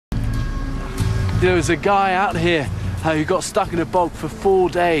There was a guy out here who got stuck in a bog for 4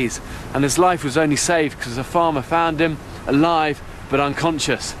 days, and his life was only saved because a farmer found him alive but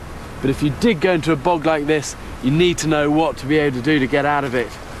unconscious. But if you did go into a bog like this, you need to know what to be able to do to get out of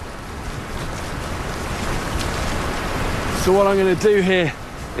it. So what I'm going to do here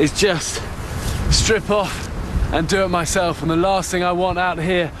is just strip off and do it myself. And the last thing I want out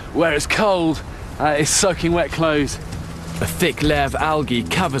here where it's cold is soaking wet clothes. A thick layer of algae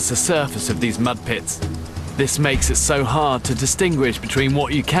covers the surface of these mud pits. This makes it so hard to distinguish between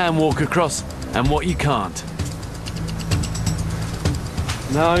what you can walk across and what you can't.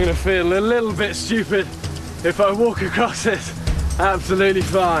 Now I'm going to feel a little bit stupid if I walk across it. Absolutely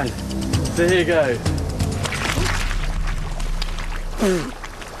fine. So here you go.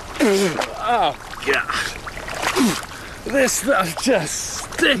 Oh God. This stuff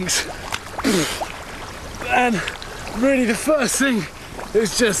just stinks. And really the first thing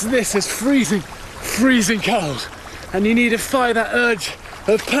is just this is freezing cold. And you need to fight that urge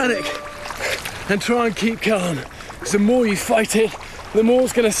of panic and try and keep calm. Because the more you fight it, the more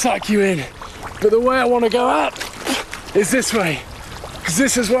it's going to suck you in. But the way I want to go out is this way. Because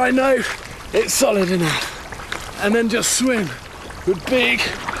this is where I know it's solid enough. And then just swim with big,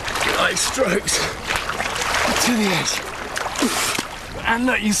 light strokes to the edge. And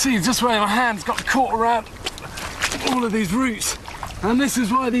look, you see just where my hands got caught around all of these roots. And this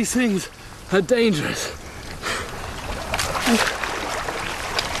is why these things are dangerous.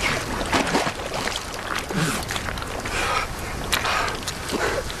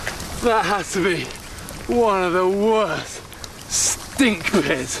 That has to be one of the worst stink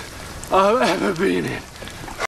pits I've ever been in.